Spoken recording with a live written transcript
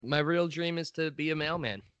My real dream is to be a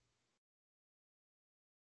mailman.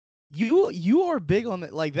 You are big on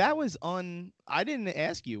that. Like that was on. I didn't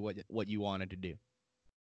ask you what you wanted to do.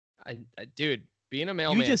 Dude, being a You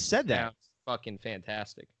mailman just said that. sounds fucking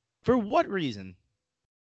fantastic. For what reason?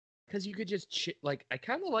 Because you could just like I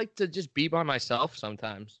kind of like to just be by myself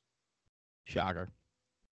sometimes. Shocker.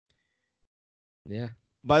 Yeah.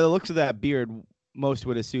 By the looks of that beard, most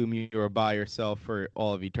would assume you were by yourself for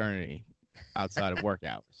all of eternity, outside of work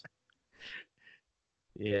hours.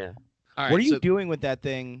 Yeah. All What right. are you So doing with that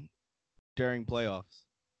thing during playoffs?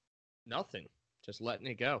 nothing. Just letting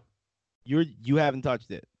it go. You haven't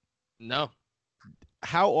touched it. No.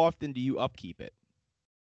 How often do you upkeep it?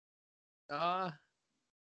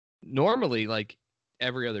 Normally like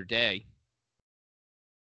every other day.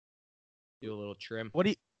 Do a little trim. What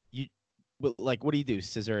do you like? What do you do?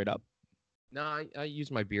 Scissor it up? No, I use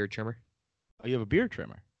my beard trimmer. Oh, you have a beard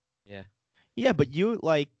trimmer. Yeah. Yeah, but you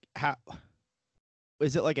like how?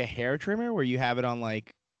 Is it like a hair trimmer where you have it on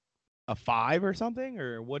like a 5 or something,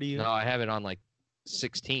 or what do you? No, I have it on like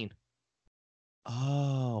 16.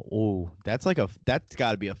 Oh, that's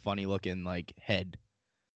got to be a funny looking like head.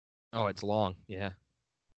 Oh, it's long. Yeah.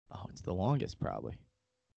 Oh, it's the longest probably.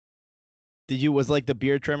 Was like the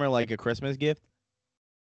beard trimmer like a Christmas gift?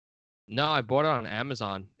 No, I bought it on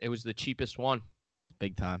Amazon. It was the cheapest one.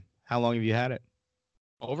 Big time. How long have you had it?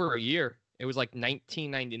 Over a year. It was like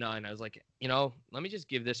 $19.99. I was like, let me just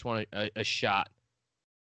give this one a shot.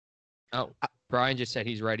 Oh, Brian just said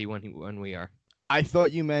he's ready when we are. I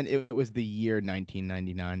thought you meant it was the year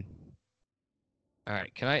 1999. All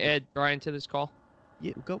right, can I add Brian to this call?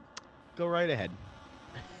 Yeah, go right ahead.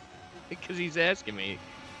 Because he's asking me.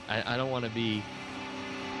 I don't want to be.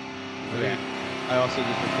 Okay. I also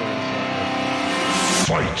just recorded a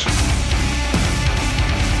song. Fight!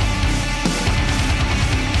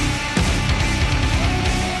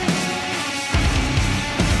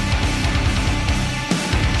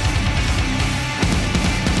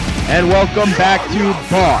 And welcome back to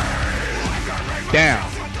Bar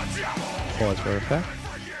Down. Pause for effect.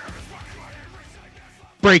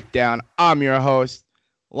 Breakdown. I'm your host,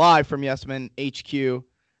 live from Yesman HQ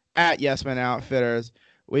at Yesman Outfitters.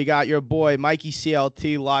 We got your boy Mikey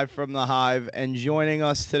CLT live from the Hive, and joining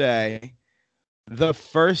us today, the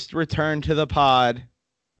first return to the pod,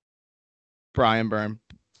 Brian Byrne.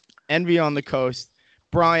 Envy on the coast.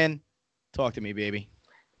 Brian, talk to me, baby.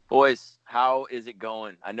 Boys, how is it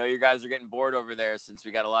going? I know you guys are getting bored over there since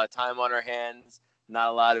we got a lot of time on our hands. Not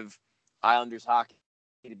a lot of Islanders hockey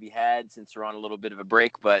to be had since we're on a little bit of a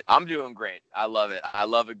break, but I'm doing great. I love it. I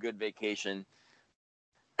love a good vacation,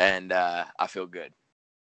 and I feel good.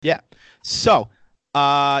 Yeah. So,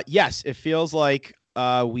 yes, it feels like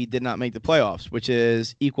we did not make the playoffs, which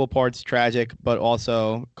is equal parts tragic, but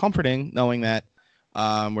also comforting knowing that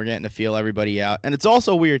we're getting to feel everybody out. And it's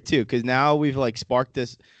also weird, too, because now we've, like, sparked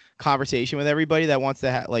this conversation with everybody that wants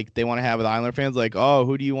to they want to have with Islander fans, like, oh,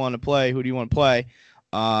 who do you want to play? Who do you want to play?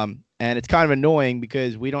 And it's kind of annoying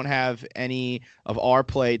because we don't have any of our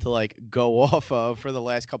play to like go off of for the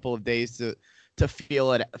last couple of days to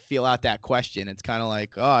feel out that question. It's kind of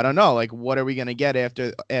like, oh, I don't know, like what are we gonna get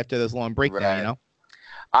after this long breakdown?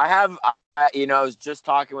 Right. You know, I was just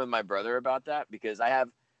talking with my brother about that because I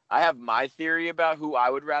have my theory about who I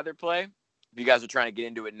would rather play. If you guys are trying to get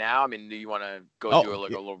into it now, I mean, do you want to go do a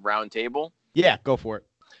little round table? Yeah, go for it.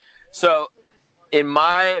 So, in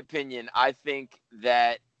my opinion, I think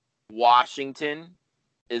that Washington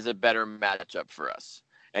is a better matchup for us.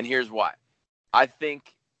 And here's why. I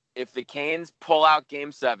think if the Canes pull out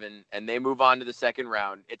Game 7 and they move on to the second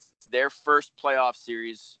round, it's their first playoff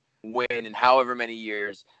series win in however many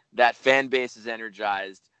years. That fan base is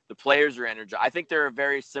energized. The players are energized. I think they're a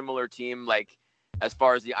very similar team, like as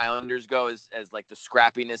far as the Islanders go, as like the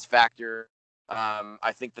scrappiness factor.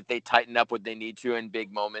 I think that they tighten up what they need to in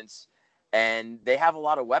big moments. And they have a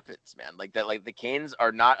lot of weapons, man. Like that, like the Canes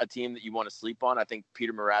are not a team that you want to sleep on. I think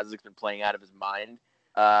Peter Mrazek's been playing out of his mind.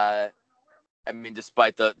 I mean,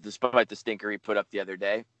 despite the stinker he put up the other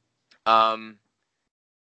day. And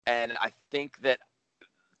I think that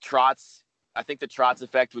the Trotz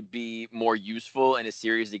effect would be more useful in a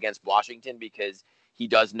series against Washington because he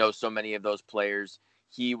does know so many of those players.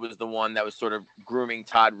 He was the one that was sort of grooming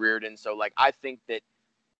Todd Reirden. So, like, I think that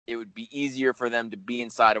it would be easier for them to be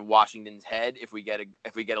inside of Washington's head if we get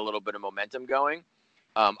a little bit of momentum going.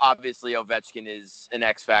 Obviously, Ovechkin is an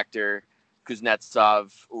X factor.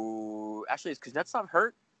 Kuznetsov. Ooh, actually, is Kuznetsov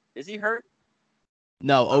hurt? Is he hurt?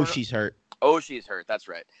 No, Oshie's hurt. Oshie's hurt. That's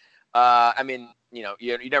right. I mean,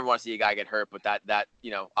 you never want to see a guy get hurt, but that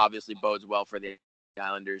obviously bodes well for the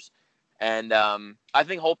Islanders. And I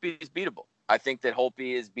think Holtby is beatable. I think that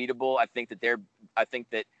Holtby is beatable. I think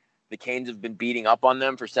that the Canes have been beating up on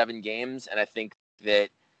them for 7 games, and I think that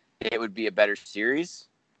it would be a better series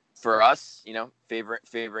for us,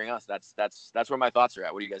 favoring us. That's where my thoughts are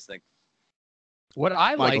at. What do you guys think? What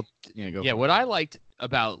I Michael, liked, what I liked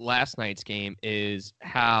about last night's game is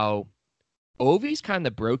how Ovi's kind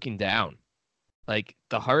of broken down. Like,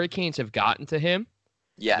 the Hurricanes have gotten to him.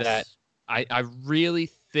 Yes. That I really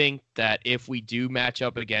think that if we do match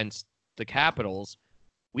up against the Capitals,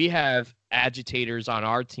 we have agitators on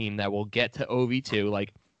our team that will get to Ovi too.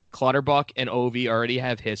 Like, Clutterbuck and Ovi already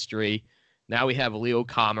have history. Now we have Leo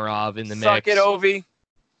Komarov in the mix. Suck it, Ovi.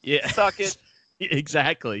 Yeah. Suck it.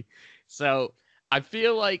 Exactly. So I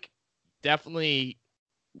feel like definitely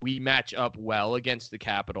we match up well against the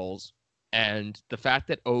Capitals. And the fact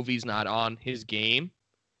that Ovi's not on his game,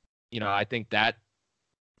 I think that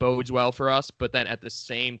bodes well for us. But then at the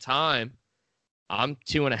same time, I'm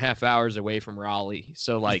 2.5 hours away from Raleigh.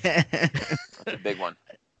 So, like, That's a big one.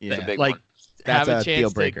 Yeah. It's a big like, one. That's have a a deal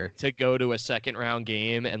chance breaker. to go to a second round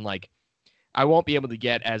game. And, like, I won't be able to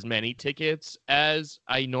get as many tickets as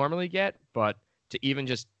I normally get, but to even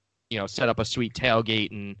just, set up a sweet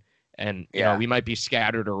tailgate and we might be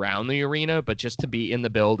scattered around the arena, but just to be in the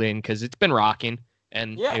building because it's been rocking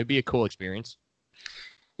and it would be a cool experience.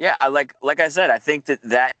 Yeah, like I said, I think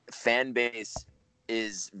that fan base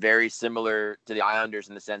is very similar to the Islanders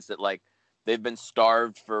in the sense that, like, they've been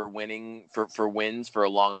starved for winning for wins for a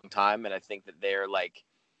long time, and I think that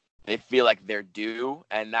they feel like they're due,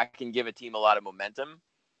 and that can give a team a lot of momentum.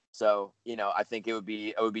 So, I think it would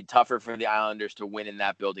be tougher for the Islanders to win in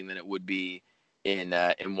that building than it would be in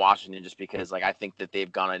Washington, just because, like, I think that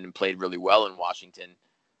they've gone in and played really well in Washington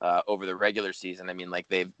over the regular season. I mean, like,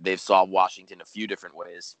 they've solved Washington a few different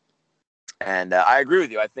ways, and I agree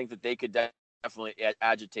with you. I think that they could definitely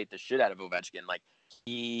agitate the shit out of Ovechkin. Like,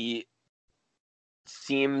 he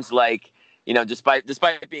seems like,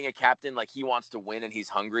 despite being a captain, like, he wants to win and he's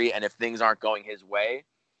hungry. And if things aren't going his way,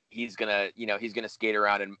 he's gonna skate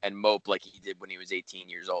around and mope like he did when he was 18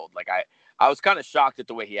 years old. Like, I was kind of shocked at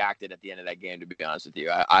the way he acted at the end of that game, to be honest with you.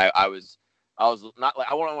 I was not, like, I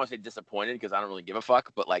don't want to say disappointed because I don't really give a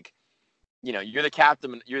fuck, but, like, you're the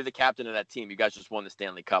captain of that team. You guys just won the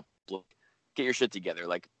Stanley Cup. Look, get your shit together.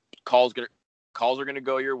 Like, calls are gonna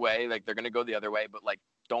go your way. Like, they're gonna go the other way, but, like,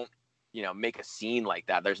 don't make a scene like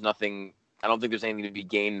that. There's nothing. I don't think there's anything to be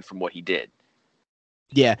gained from what he did.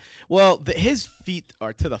 Yeah, well, his feet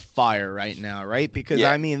are to the fire right now, right? Because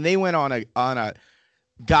I mean, they went on a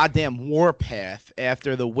goddamn warpath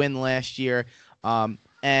after the win last year,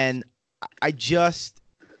 and I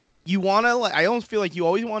almost feel like you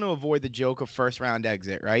always want to avoid the joke of first round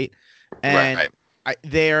exit, right? And Right.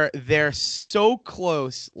 They're so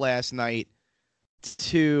close last night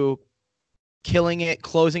to killing it,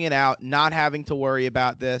 closing it out, not having to worry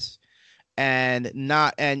about this. And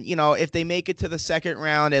if they make it to the second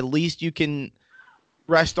round, at least you can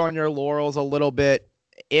rest on your laurels a little bit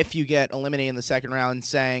if you get eliminated in the second round,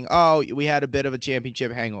 saying, oh, we had a bit of a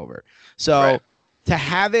championship hangover. So to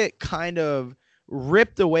have it kind of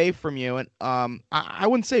ripped away from you, and I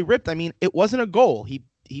wouldn't say ripped. I mean, it wasn't a goal. He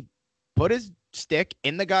put his stick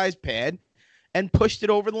in the guy's pad and pushed it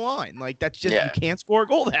over the line. Like, that's just, you can't score a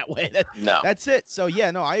goal that way. That's it. So,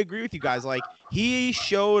 I agree with you guys. Like, he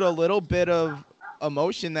showed a little bit of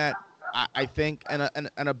emotion that I think, and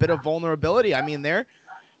a bit of vulnerability. I mean, they're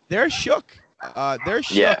shook. They're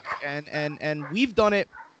shook. And we've done it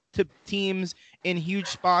to teams in huge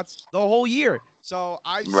spots the whole year. So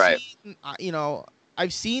I've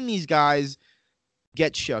seen these guys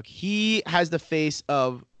get shook. He has the face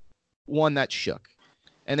of one that's shook.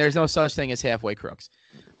 And there's no such thing as halfway crooks.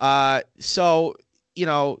 So, you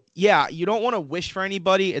don't want to wish for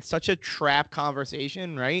anybody. It's such a trap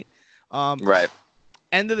conversation, right? Right.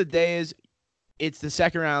 End of the day is it's the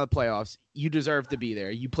second round of the playoffs. You deserve to be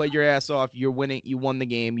there. You played your ass off. You're winning. You won the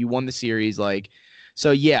game. You won the series.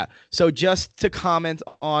 So just to comment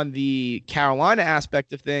on the Carolina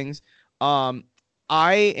aspect of things, I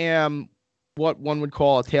am what one would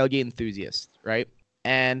call a tailgate enthusiast, right?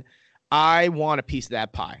 And I want a piece of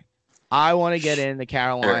that pie. I want to get into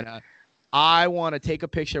Carolina. I want to take a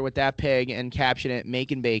picture with that pig and caption it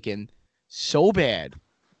 "Making Bacon" so bad.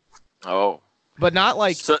 Oh, but not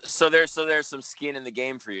like so. There's some skin in the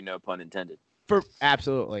game for you, no pun intended. For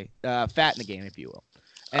absolutely fat in the game, if you will.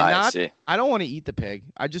 And I don't want to eat the pig.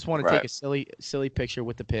 I just want to take a silly picture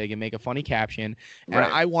with the pig and make a funny caption. And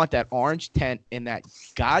I want that orange tent in that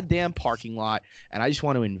goddamn parking lot, and I just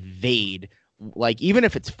want to invade. Like, even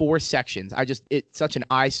if it's 4 sections, it's such an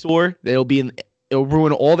eyesore that it'll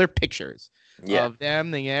ruin all their pictures. Yeah. of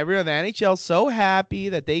them. The NHL's so happy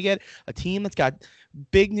that they get a team that's got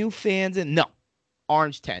big new fans. And no,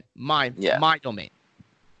 Orange tent, my domain.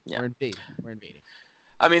 Yeah. We're invading.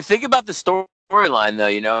 I mean, think about the storyline,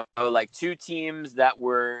 though, like two teams that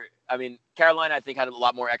were, I mean, Carolina, I think, had a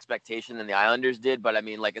lot more expectation than the Islanders did. But, I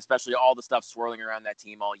mean, like, especially all the stuff swirling around that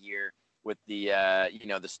team all year with the,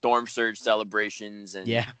 the Storm Surge celebrations and,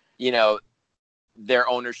 their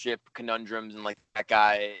ownership conundrums. And, like, that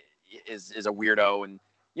guy is a weirdo. And,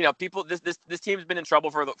 people, this team's been in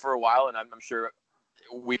trouble for a while. And I'm sure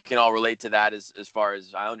we can all relate to that as far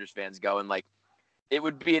as Islanders fans go. And, like, it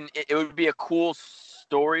would be a cool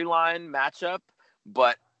storyline matchup,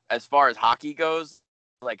 but as far as hockey goes,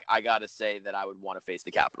 like, I gotta say that I would want to face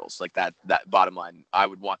the Capitals. Like, that bottom line, I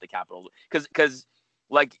would want the Capitals because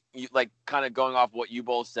kind of going off what you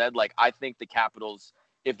both said, like, I think the Capitals,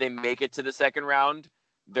 if they make it to the second round,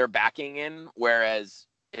 they're backing in, whereas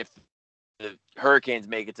if the Hurricanes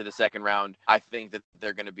make it to the second round, I think that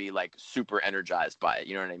they're going to be, like, super energized by it.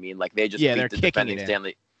 You know what I mean? Like, they just beat the defending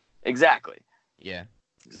Stanley. Exactly. Yeah.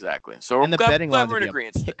 Exactly. So and the betting lines we're in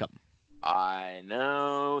agreement. Pick 'em. I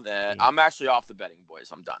know that. Yeah. I'm actually off the betting,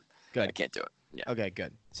 boys. I'm done. Good. I can't do it. Yeah. Okay,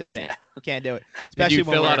 good. Yeah. Can't do it. Especially Did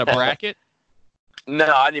you fill out a bracket? No,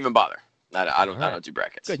 I didn't even bother. I don't do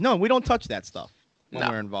brackets. Good. No, we don't touch that stuff when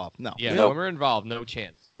we're involved. No. Yeah, when we're involved, no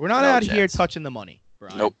chance. We're not out here touching the money,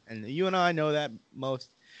 Brian. Nope. And you and I know that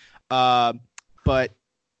most. But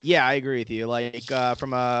yeah, I agree with you. Like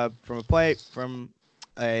from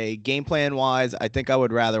a game plan wise, I think I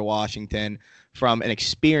would rather Washington. From an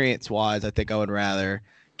experience wise, I think I would rather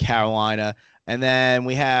Carolina. And then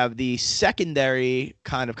we have the secondary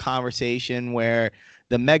kind of conversation where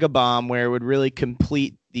the mega bomb, where it would really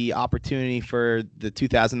complete the opportunity for the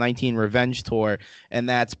 2019 revenge tour, and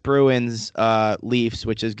that's Bruins Leafs,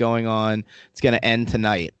 which is going on. It's going to end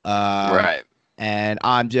tonight. Right. And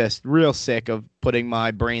I'm just real sick of putting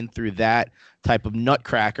my brain through that type of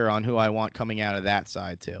nutcracker on who I want coming out of that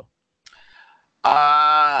side too.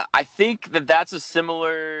 I think that's a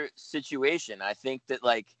similar situation. I think that,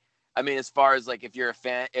 like, I mean, as far as, like, if you're a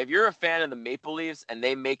fan of the Maple Leafs and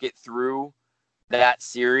they make it through that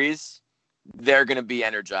series, they're going to be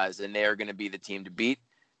energized and they are going to be the team to beat.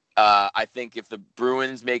 I think if the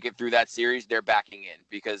Bruins make it through that series, they're backing in,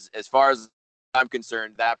 because as far as I'm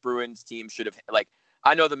concerned, that Bruins team should have, like,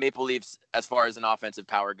 I know the Maple Leafs, as far as an offensive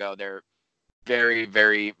power go, they're very,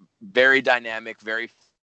 very, very dynamic, very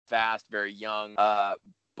fast, very young.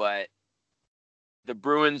 But the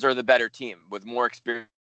Bruins are the better team with more experience.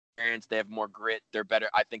 They have more grit. They're better.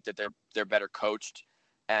 I think that they're better coached.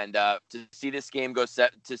 And to see this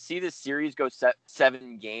series go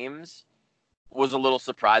 7 games was a little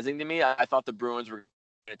surprising to me. I thought the Bruins were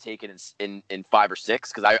going to take it in 5 or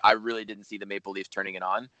 6, because I really didn't see the Maple Leafs turning it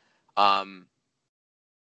on.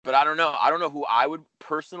 But I don't know. I don't know who I would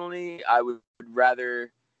personally. I would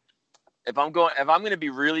rather, if I'm going to be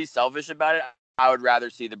really selfish about it, I would rather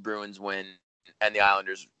see the Bruins win and the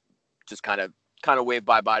Islanders just kind of wave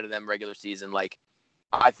bye to them regular season. Like,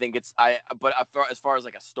 I think but as far as,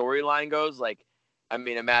 like, a storyline goes, like, I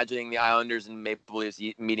mean, imagining the Islanders and Maple Leafs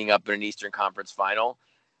meeting up in an Eastern Conference final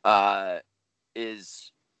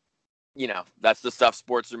is, that's the stuff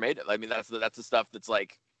sports are made of. I mean, that's the stuff that's,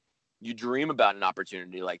 like, you dream about an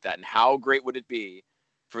opportunity like that. And how great would it be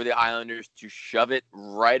for the Islanders to shove it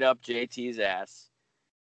right up JT's ass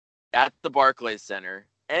at the Barclays Center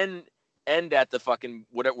and at the fucking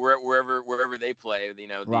wherever they play,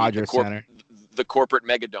 Rogers Center, the corporate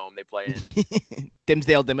megadome they play in,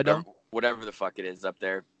 Dimsdale Dimmadome, whatever the fuck it is up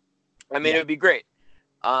there. I mean, It would be great.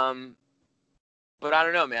 But I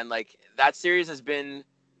don't know, man. Like, that series it's been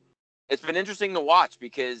interesting to watch,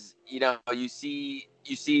 because you see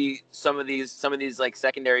some of these like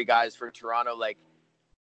secondary guys for Toronto. Like,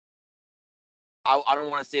 I don't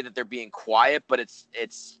want to say that they're being quiet, but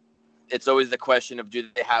it's always the question of, do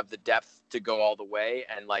they have the depth to go all the way?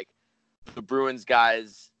 And, like, the Bruins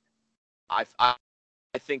guys, I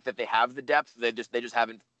think that they have the depth. They just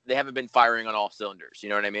haven't been firing on all cylinders. You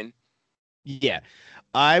know what I mean? Yeah.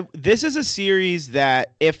 This is a series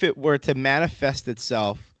that, if it were to manifest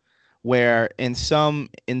itself, where in some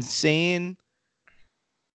insane,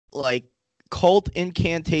 like, cult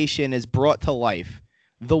incantation is brought to life,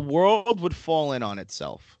 the world would fall in on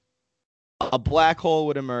itself. A black hole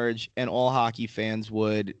would emerge, and all hockey fans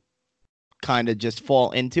would kind of just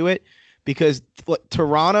fall into it, because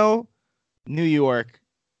Toronto, New York,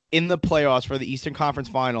 in the playoffs for the Eastern Conference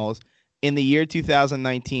Finals in the year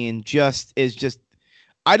 2019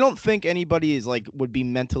 I don't think anybody would be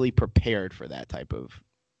mentally prepared for that type of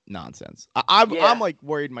nonsense. I'm like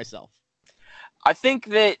worried myself. I think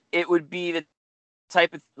that it would be the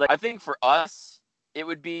type of like I think for us it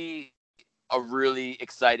would be a really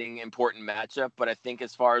exciting, important matchup. But I think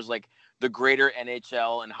as far as like the greater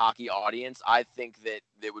NHL and hockey audience, I think that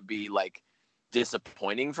it would be like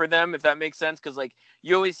disappointing for them, if that makes sense. Because like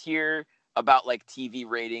you always hear about like TV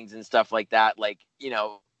ratings and stuff like that. Like, you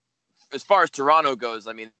know, as far as Toronto goes,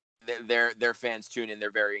 I mean, their fans tune in.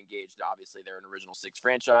 They're very engaged. Obviously, they're an Original Six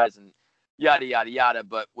franchise and yada, yada, yada.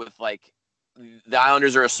 But with like the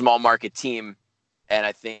Islanders are a small market team. And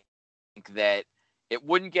I think that it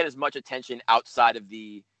wouldn't get as much attention outside of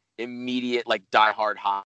the immediate like diehard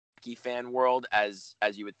hockey fan world as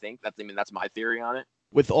you would think. That's my theory on it.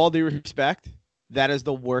 With all due respect, that is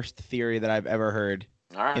the worst theory that I've ever heard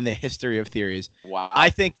in the history of theories. Wow. I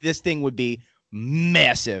think this thing would be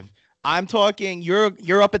massive. I'm talking,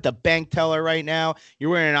 you're up at the bank teller right now. You're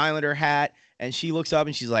wearing an Islander hat, and she looks up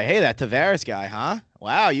and she's like, "Hey, that Tavares guy, huh?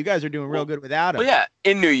 Wow, you guys are doing real good without him." Well, yeah,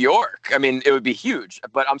 in New York, I mean, it would be huge.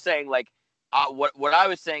 But I'm saying like, what I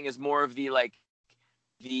was saying is more of the like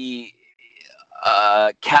the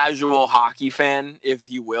casual hockey fan, if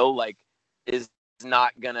you will, like is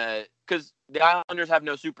not gonna, because the Islanders have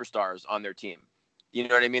no superstars on their team. You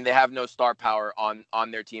know what I mean? They have no star power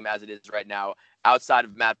on their team as it is right now, outside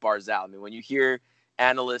of Matt Barzal. I mean, when you hear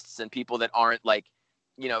analysts and people that aren't like,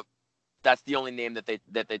 you know, that's the only name that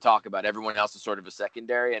they talk about. Everyone else is sort of a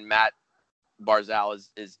secondary, and Barzal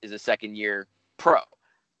is a second year pro.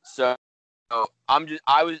 So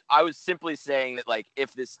I was simply saying that like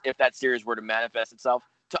if that series were to manifest itself,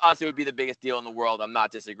 to us it would be the biggest deal in the world. I'm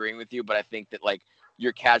not disagreeing with you, but I think that like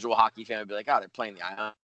your casual hockey fan would be like, oh, they're playing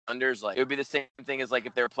the Islanders. Like it would be the same thing as like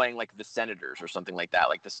if they were playing like the Senators or something like that.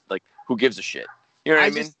 Like this, like who gives a shit? You know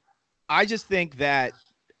what I mean? I just think that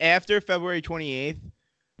after February 28th,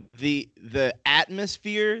 the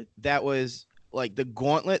atmosphere that was like the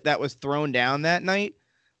gauntlet that was thrown down that night,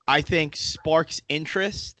 I think sparks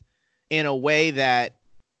interest in a way that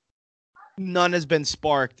none has been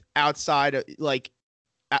sparked outside of like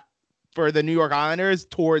for the New York Islanders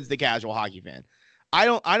towards the casual hockey fan. I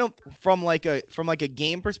don't from like a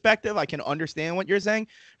game perspective, I can understand what you're saying.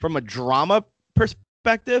 From a drama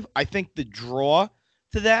perspective, I think the draw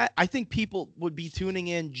to that, I think people would be tuning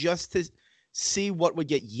in just to see what would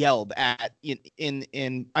get yelled at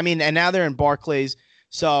in I mean, and now they're in Barclays,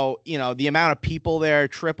 so you know the amount of people there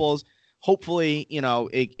triples. Hopefully, you know,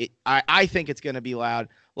 I think it's going to be loud.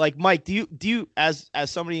 Like Mike, do you as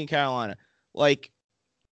somebody in Carolina, like,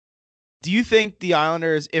 do you think the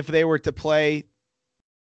Islanders, if they were to play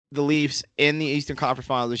the Leafs in the Eastern Conference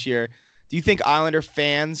Finals this year, do you think Islander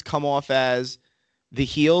fans come off as the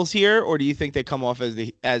heels here, or do you think they come off as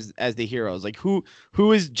the heroes? Like who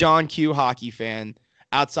is John Q hockey fan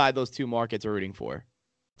outside those two markets rooting for?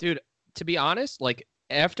 Dude, to be honest, like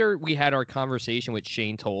after we had our conversation with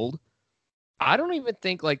Shane Told, I don't even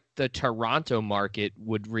think like the Toronto market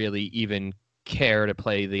would really even care to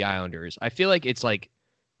play the Islanders. I feel like it's like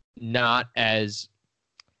not as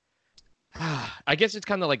I guess it's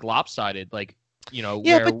kind of like lopsided, like, you know,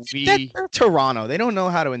 yeah, where but they're Toronto. They don't know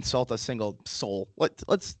how to insult a single soul.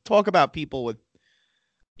 Let's talk about people with.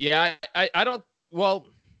 Yeah, I don't. Well,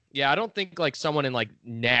 yeah, I don't think like someone in like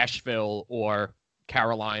Nashville or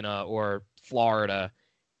Carolina or Florida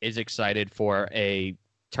is excited for a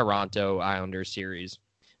Toronto Islanders series.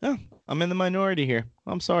 Oh, I'm in the minority here.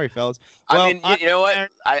 I'm sorry, fellas. Well, I mean, you know what?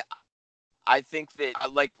 I think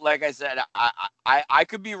that like I said, I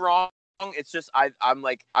could be wrong. It's just I'm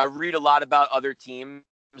like I read a lot about other teams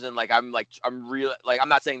and like I'm real like I'm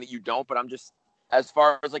not saying that you don't, but I'm just as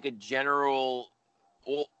far as like a general.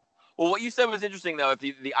 Well, what you said was interesting though. If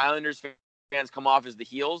the Islanders fans come off as the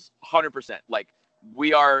heels, 100%. Like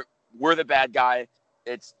we're the bad guy.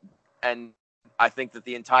 And I think that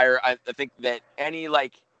I think that any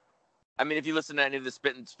like, I mean, if you listen to any of the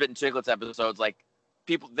Spit and Chicklets episodes, like.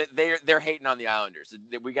 People they're hating on the Islanders.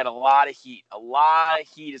 We got a lot of heat. A lot of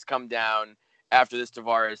heat has come down after this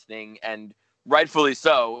Tavares thing, and rightfully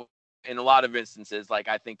so. In a lot of instances, like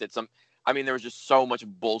I think that there was just so much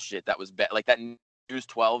bullshit that was bad. Like that News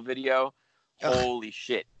 12 video. Holy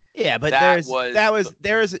shit. Yeah, but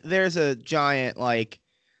there's a giant like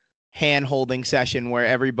hand holding session where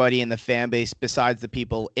everybody in the fan base, besides the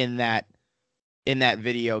people in that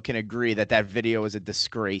video, can agree that video is a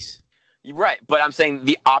disgrace. Right, but I'm saying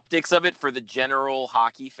the optics of it for the general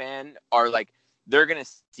hockey fan are like they're gonna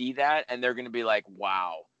see that and they're gonna be like,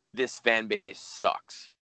 "Wow, this fan base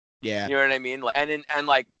sucks." Yeah, you know what I mean. And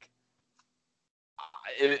like,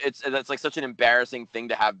 it's like such an embarrassing thing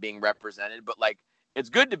to have being represented, but like it's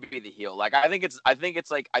good to be the heel. Like I think it's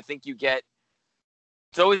you get.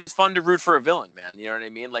 It's always fun to root for a villain, man. You know what I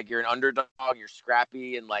mean? Like you're an underdog, you're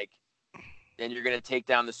scrappy, and like you're gonna take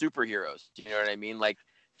down the superheroes. You know what I mean? Like,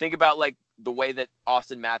 think about like the way that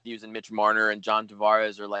Austin Matthews and Mitch Marner and John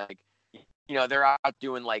Tavares are like, you know, they're out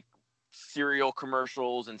doing like cereal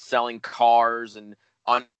commercials and selling cars and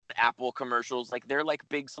on Apple commercials. Like, they're like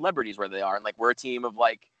big celebrities where they are, and like we're a team of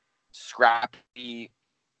like scrappy,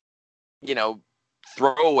 you know,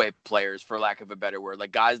 throwaway players, for lack of a better word,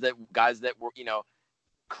 like guys that were, you know,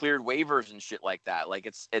 cleared waivers and shit like that. Like,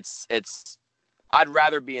 it's I'd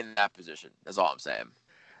rather be in that position. That's all I'm saying.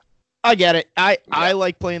 I get it. I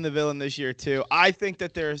like playing the villain this year too. I think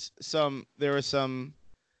that there was some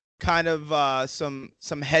kind of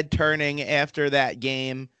some head turning after that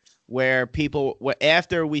game where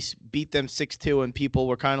after we beat them 6-2 and people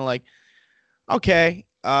were kind of like, okay,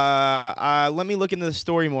 let me look into the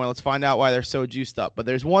story more. Let's find out why they're so juiced up. But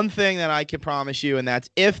there's one thing that I can promise you, and that's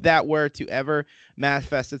if that were to ever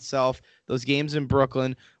manifest itself, those games in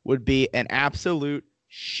Brooklyn would be an absolute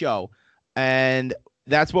show. And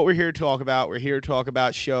that's what we're here to talk about. We're here to talk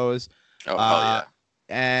about shows. Oh, hell yeah.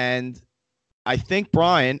 And I think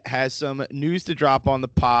Brian has some news to drop on the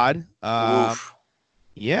pod.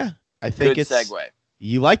 Yeah, I think Good segue.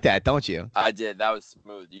 You like that, don't you? I did. That was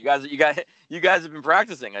smooth. You guys have been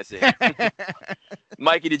practicing, I see.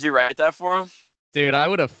 Mikey, did you write that for him? Dude, I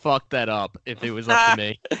would have fucked that up if it was up to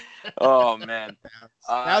me. Oh man,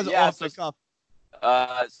 that was off the cuff.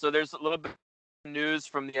 So there's a little bit of news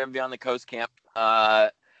from the MV on the Coast camp.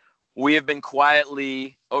 We have been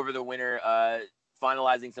quietly over the winter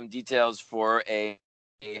finalizing some details for a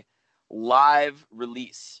live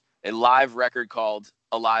release, a live record called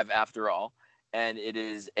Alive After All. And it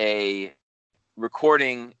is a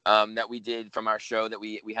recording that we did from our show that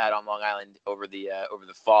we had on Long Island over the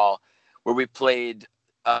fall, where we played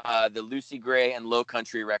the Lucy Gray and Low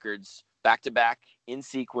Country records back to back in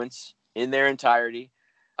sequence in their entirety.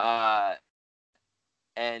 And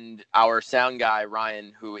our sound guy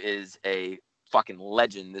Ryan, who is a fucking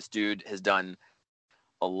legend, this dude has done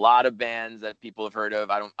a lot of bands that people have heard of.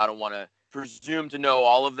 I don't want to presume to know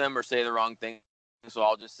all of them or say the wrong thing. So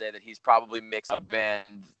I'll just say that he's probably mixed a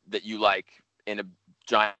band that you like in a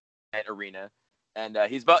giant arena, and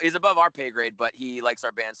he's above our pay grade, but he likes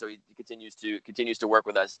our band, so he continues to work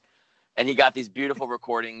with us. And he got these beautiful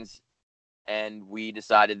recordings, and we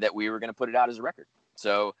decided that we were going to put it out as a record.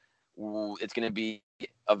 So it's going to be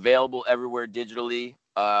available everywhere digitally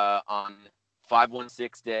on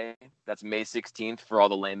 516 Day. That's May 16th for all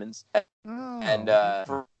the layman's. And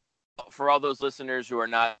for all those listeners who are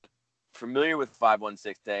not familiar with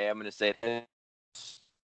 516 Day, I'm going to say it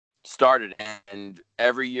started, and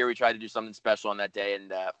every year we try to do something special on that day,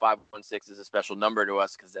 and 516 is a special number to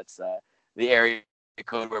us because that's the area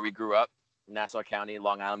code where we grew up, Nassau County,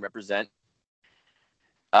 Long Island represent.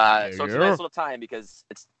 So it's a nice little time because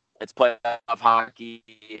it's playoff hockey,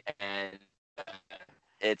 and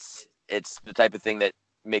it's the type of thing that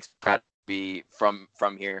makes me proud to be from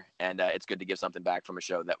here, and it's good to give something back from a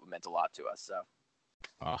show that meant a lot to us. So.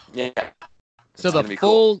 Yeah. So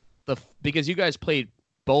because you guys played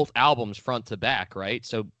both albums front to back, right?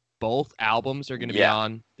 So both albums are going to be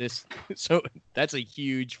on this. So that's a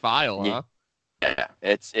huge file, huh? Yeah,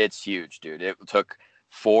 it's huge, dude. It took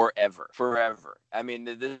forever. I mean,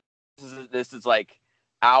 this is like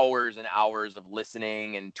hours and hours of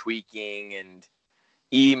listening and tweaking and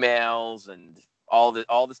emails and all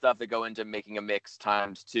the stuff that go into making a mix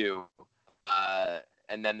times two.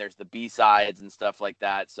 And then there's the B-sides and stuff like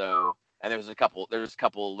that. So, and there's a couple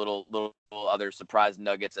little other surprise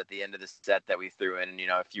nuggets at the end of the set that we threw in. And, you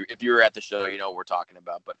know, if you were at the show, you know what we're talking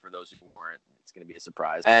about. But for those who weren't, it's going to be a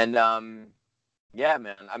surprise. And yeah,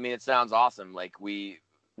 man. I mean, it sounds awesome. Like we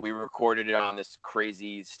recorded it on this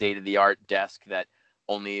crazy state-of-the-art desk that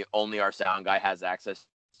only our sound guy has access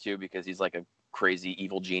to because he's like a crazy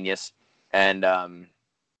evil genius. And I'm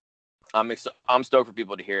stoked for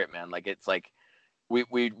people to hear it, man. Like, it's like.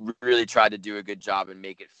 We really tried to do a good job and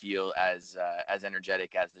make it feel as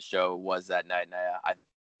energetic as the show was that night, and I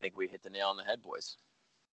think we hit the nail on the head, boys.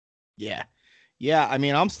 Yeah. I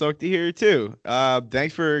mean, I'm stoked to hear it too.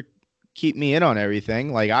 Thanks for keeping me in on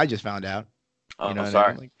everything. Like, I just found out. Oh, I'm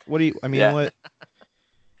sorry. Like, what do you? I mean, what?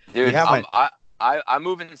 Dude, I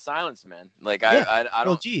move in silence, man. Like, I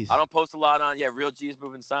don't. Geez. I don't post a lot on. Yeah, real G's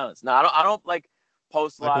move in silence. No, I don't like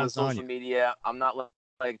post a lot on social media. I'm not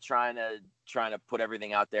like trying to put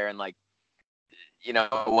everything out there, and like, you know,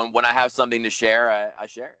 when I have something to share, I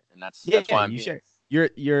share it, and that's why I'm share.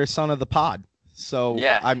 You're a son of the pod, so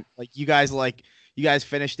yeah. I'm like you guys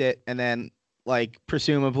finished it, and then like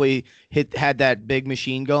presumably had that big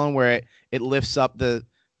machine going where it lifts up the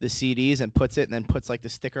the CDs and puts it, and then puts like the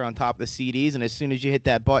sticker on top of the CDs. And as soon as you hit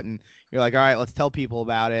that button, you're like, all right, let's tell people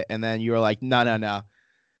about it. And then you're like, no.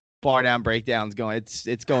 Bar Down Breakdown's going.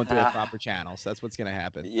 It's going through the proper channels. So that's what's gonna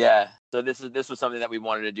happen. Yeah. So this was something that we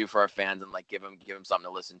wanted to do for our fans and like give them something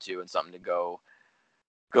to listen to and something to go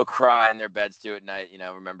cry in their beds to at night. You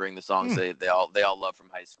know, remembering the songs they all love from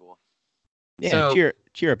high school. Yeah. So,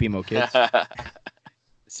 cheer up, emo kids.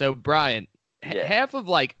 So Brian, Yeah. half of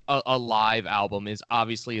like a live album is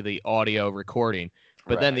obviously the audio recording,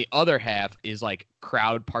 but then Right. the other half is like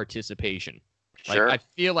crowd participation. Like Sure. I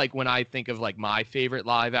feel like when I think of like my favorite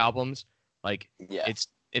live albums, like Yeah.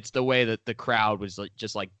 it's the way that the crowd was like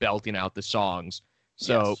just like belting out the songs.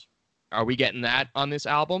 So Yes. are we getting that on this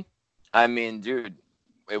album? I mean, dude,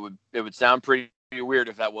 it would sound pretty weird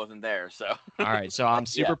if that wasn't there. So All right, so I'm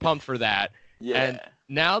super pumped for that. yeah. And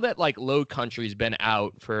now that like Low Country's been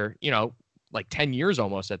out for, like 10 years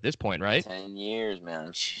almost at this point, right? 10 years,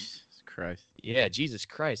 man. Jesus Christ. Yeah, Jesus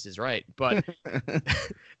Christ is right. But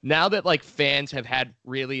now that like fans have had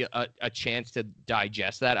really a chance to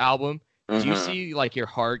digest that album, do you Mhm. see like your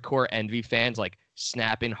hardcore Envy fans like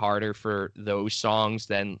snapping harder for those songs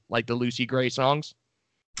than like the Lucy Gray songs?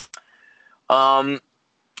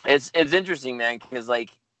 It's interesting, man, because like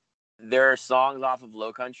there are songs off of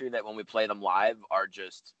Low Country that when we play them live are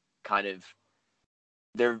just kind of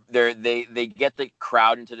they get the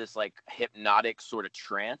crowd into this like hypnotic sort of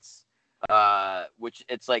trance, which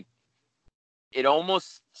it's like it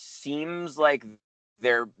almost seems like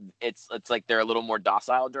it's like they're a little more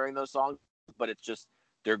docile during those songs, but it's just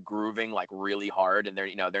they're grooving like really hard, and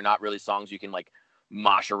they're not really songs you can like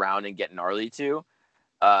mosh around and get gnarly to.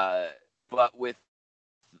 But with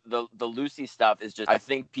the Lucy stuff is just, I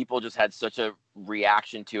think people just had such a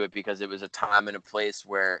reaction to it because it was a time and a place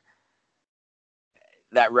where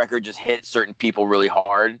that record just hit certain people really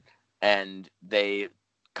hard, and they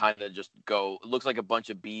kind of just go, it looks like a bunch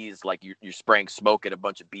of bees, like you're spraying smoke at a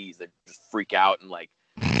bunch of bees that just freak out and like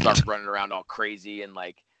start running around all crazy, and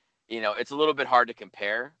like, it's a little bit hard to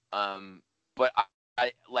compare. But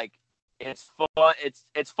I like, it's fun.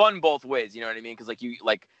 It's fun both ways. You know what I mean? Because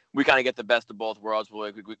like we kind of get the best of both worlds.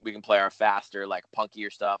 Where we can play our faster, like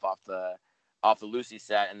punkier stuff off the Lucy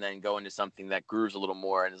set, and then go into something that grooves a little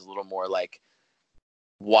more and is a little more like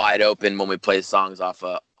wide open when we play songs off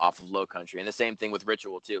of Low Country. And the same thing with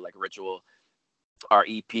Ritual too. Like Ritual, our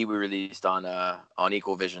EP we released on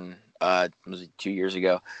Equal Vision, was it 2 years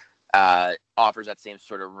ago, offers that same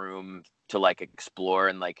sort of room to like explore,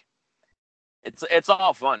 and like it's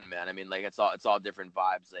all fun, man. I mean, like it's all different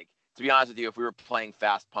vibes. Like, to be honest with you, if we were playing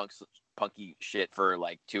fast punky shit for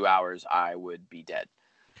like 2 hours, I would be dead,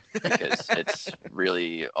 because it's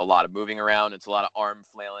really a lot of moving around. It's a lot of arm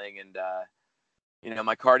flailing, and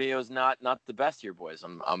my cardio is not the best here, boys.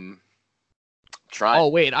 I'm trying. Oh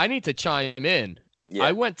wait, I need to chime in. Yeah.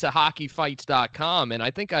 I went to hockeyfights.com and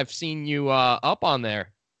I think I've seen you up on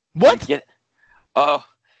there. What? Oh.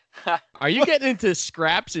 Are you getting into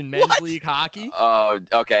scraps in men's league hockey? Oh,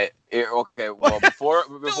 okay. Okay. Well, before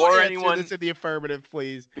Don't anyone, answer this in the affirmative,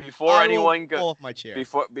 please. before anyone fall off my chair.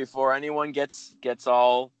 before anyone gets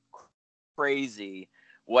all crazy,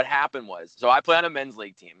 what happened was, so I play on a men's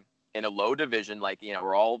league team in a low division. Like,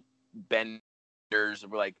 we're all benders.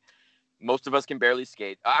 We're like, most of us can barely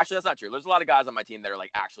skate. Actually, that's not true. There's a lot of guys on my team that are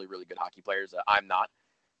like actually really good hockey players. I'm not.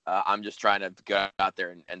 I'm just trying to go out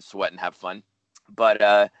there and sweat and have fun.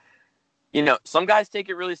 But some guys take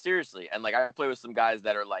it really seriously, and like I play with some guys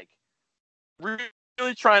that are like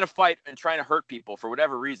really trying to fight and trying to hurt people for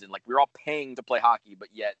whatever reason. Like, we're all paying to play hockey, but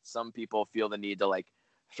yet some people feel the need to like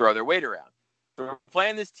throw their weight around. So we're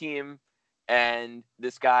playing this team, and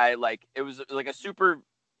this guy, like, it was like a super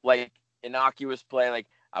like innocuous play. Like,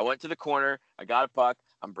 I went to the corner, I got a puck,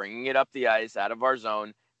 I'm bringing it up the ice out of our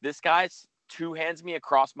zone. This guy two hands me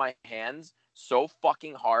across my hands so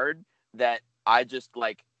fucking hard that I just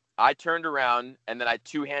like, I turned around and then I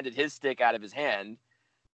two-handed his stick out of his hand,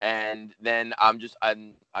 and then I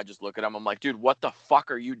just look at him. I'm like, dude, what the fuck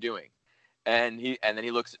are you doing? And then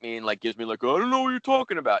he looks at me and like gives me like, I don't know what you're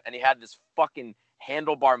talking about. And he had this fucking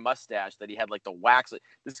handlebar mustache that he had like the wax.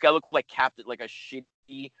 This guy looked like a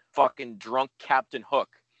shitty fucking drunk Captain Hook.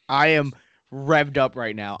 I am revved up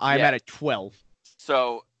right now. I'm at a 12.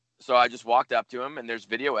 So I just walked up to him, and there's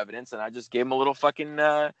video evidence, and I just gave him a little fucking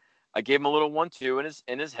I gave him a little 1-2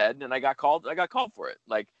 in his head, and I got called for it.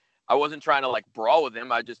 Like, I wasn't trying to like brawl with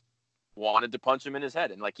him. I just wanted to punch him in his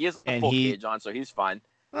head, and like he has a full cage on, so he's fine.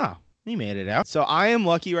 Oh, he made it out. So I am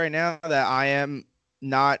lucky right now that I am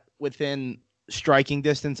not within striking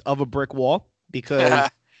distance of a brick wall, because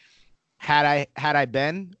had I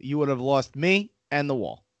been, you would have lost me and the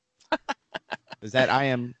wall. Is that I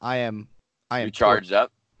am You charged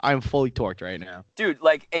up, I am fully torqued right now. dude.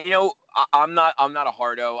 Like, I'm not a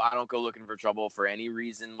hardo. I don't go looking for trouble for any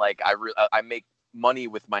reason. Like, I make money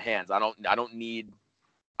with my hands. I don't need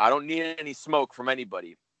any smoke from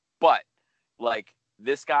anybody. But like,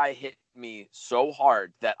 this guy hit me so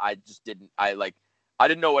hard that I didn't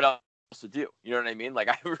know what else to do. You know what I mean? Like,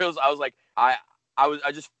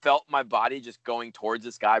 I just felt my body just going towards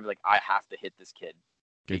this guy. Like, I have to hit this kid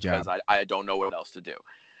because I don't know what else to do.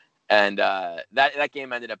 And that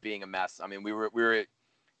game ended up being a mess. I mean,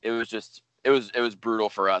 it was brutal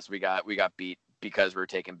for us. We got beat because we were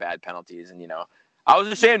taking bad penalties, and I was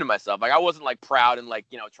ashamed of myself. Like, I wasn't like proud and like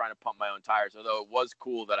trying to pump my own tires. Although it was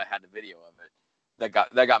cool that I had the video of it.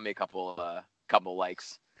 That got me a couple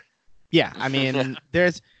likes. Yeah, I mean,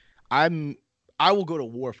 I will go to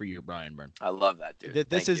war for you, Brian Byrne. I love that, dude.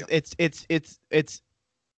 It's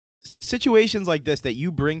situations like this that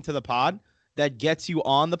you bring to the pod that gets you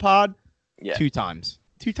on the pod. Yeah. two times,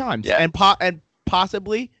 yeah. and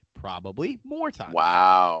possibly probably more times.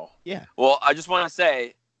 Wow. Yeah. Well, I just want to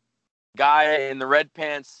say, guy in the red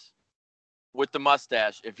pants with the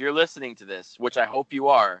mustache, if you're listening to this, which I hope you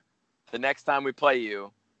are, the next time we play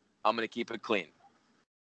you, I'm going to keep it clean.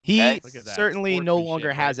 He Okay? certainly no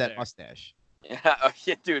longer has that mustache.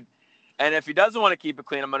 Yeah, dude. And if he doesn't want to keep it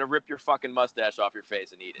clean, I'm going to rip your fucking mustache off your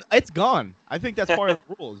face and eat it. It's gone. I think that's part of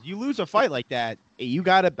the rules. You lose a fight like that, you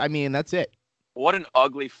got to, I mean, that's it. What an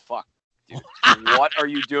ugly fuck, dude. What are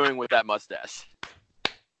you doing with that mustache?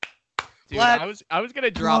 Dude, I was gonna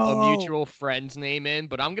drop a mutual friend's name in,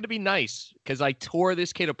 but I'm gonna be nice because I tore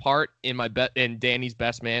this kid apart in in Danny's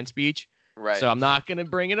best man speech. Right. So I'm not gonna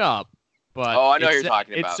bring it up. But I know what you're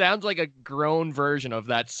talking about. It sounds like a grown version of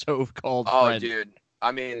that so-called friend. friend. Dude.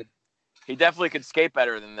 I mean, he definitely could skate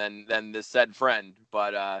better than this said friend,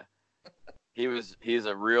 but he's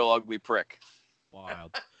a real ugly prick.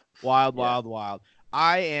 Wild.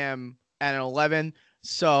 I am at an 11,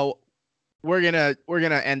 so we're gonna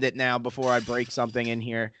end it now before I break something in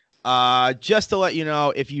here. Just to let you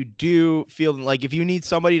know, if you do feel like if you need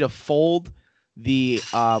somebody to fold the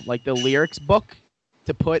the lyrics book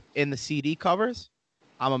to put in the CD covers,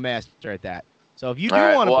 I'm a master at that. So if you do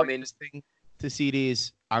want to bring this thing to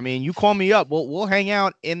CDs, I mean, you call me up. We'll hang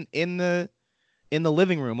out in the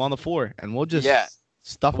living room on the floor, and we'll just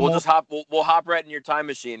stuff them. We'll hop right in your time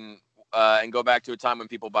machine and go back to a time when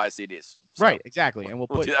people buy CDs. So right, exactly, and we'll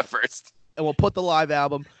do that first. And we'll put the live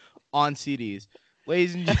album on CDs.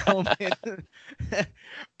 Ladies and gentlemen,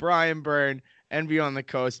 Brian Byrne, Envy on the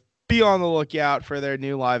Coast. Be on the lookout for their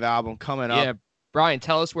new live album coming up. Yeah, Brian,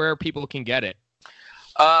 tell us where people can get it.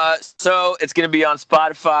 So it's going to be on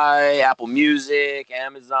Spotify, Apple Music,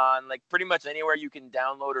 Amazon, like pretty much anywhere you can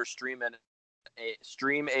download or stream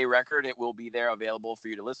a record. It will be there, available for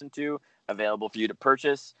you to listen to, available for you to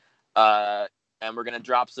purchase. And we're going to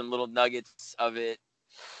drop some little nuggets of it.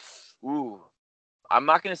 Ooh, I'm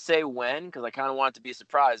not going to say when because I kind of want it to be a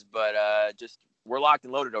surprise, but just we're locked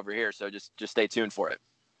and loaded over here. So just stay tuned for it.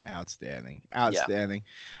 Outstanding. Yeah.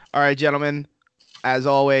 All right, gentlemen, as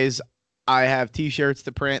always, I have T-shirts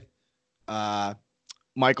to print.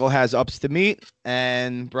 Michael has ups to meet,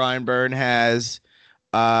 and Brian Byrne has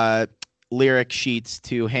lyric sheets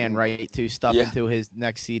to handwrite to stuff into his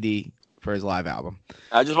next CD for his live album.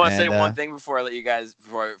 I just want to say one thing before I let you guys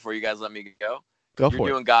before you guys let me go.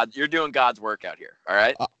 You're doing God's work out here. All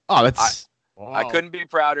right. I couldn't be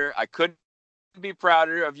prouder. I couldn't be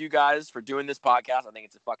prouder of you guys for doing this podcast. I think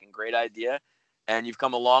it's a fucking great idea. And you've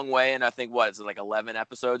come a long way. And I think is it like 11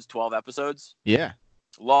 episodes, 12 episodes? Yeah.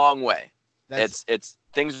 Long way. It's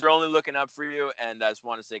things are only looking up for you. And I just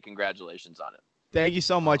want to say congratulations on it. Thank you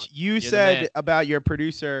so much. You said about your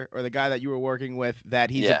producer or the guy that you were working with that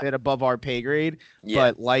he's a bit above our pay grade,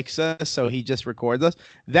 but likes us, so he just records us.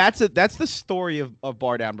 That's the story of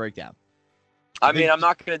Bar Down Breakdown. I mean, I'm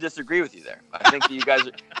not going to disagree with you there. I think you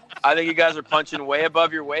guys are punching way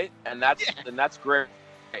above your weight, and that's great.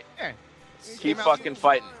 Yeah. Keep fucking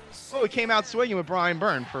fighting. Oh, we came out swinging with Brian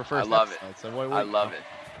Byrne for first. I love episode, it. So I love it.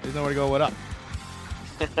 There's nowhere to go. What up?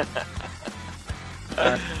 All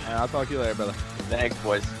right, I'll talk to you later, brother. Thanks,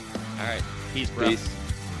 boys. All right. Peace, bro. Peace.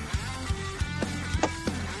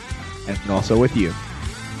 And also with you.